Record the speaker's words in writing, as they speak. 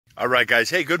All right, guys.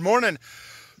 Hey, good morning.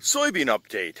 Soybean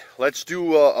update. Let's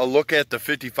do a look at the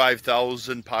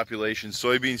 55,000 population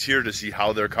soybeans here to see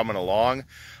how they're coming along.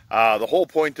 The whole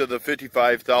point of the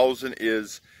 55,000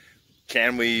 is,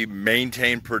 can we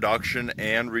maintain production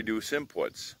and reduce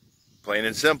inputs? Plain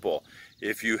and simple.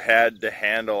 If you had to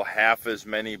handle half as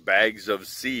many bags of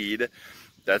seed,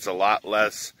 that's a lot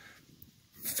less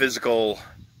physical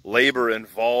labor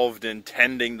involved in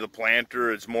tending the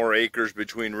planter. It's more acres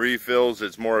between refills.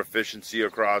 It's more efficiency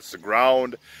across the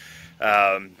ground.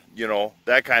 You know,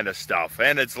 that kind of stuff.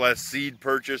 And it's less seed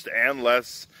purchased and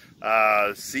less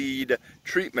seed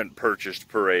treatment purchased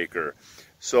per acre.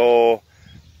 So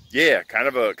yeah, kind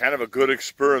of a good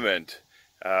experiment.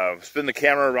 Spin the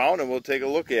camera around and we'll take a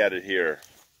look at it here.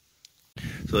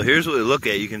 So here's what we look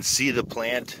at. You can see the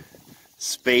plant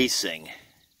spacing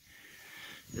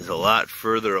is a lot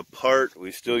further apart. We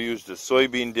still use the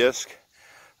soybean disc.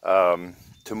 To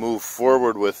move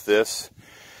forward with this,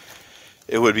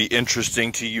 it would be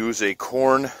interesting to use a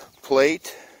corn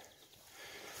plate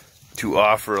to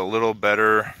offer a little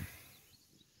better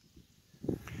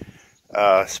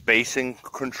spacing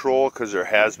control, because there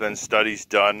has been studies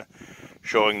done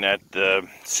showing that the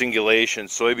singulation,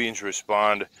 soybeans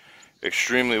respond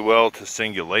extremely well to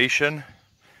singulation.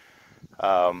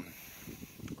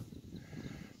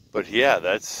 But yeah,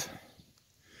 that's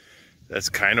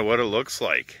kind of what it looks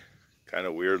like. Kind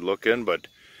of weird looking, but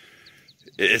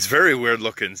it's very weird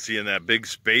looking seeing that big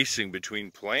spacing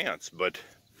between plants. But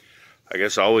I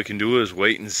guess all we can do is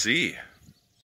wait and see.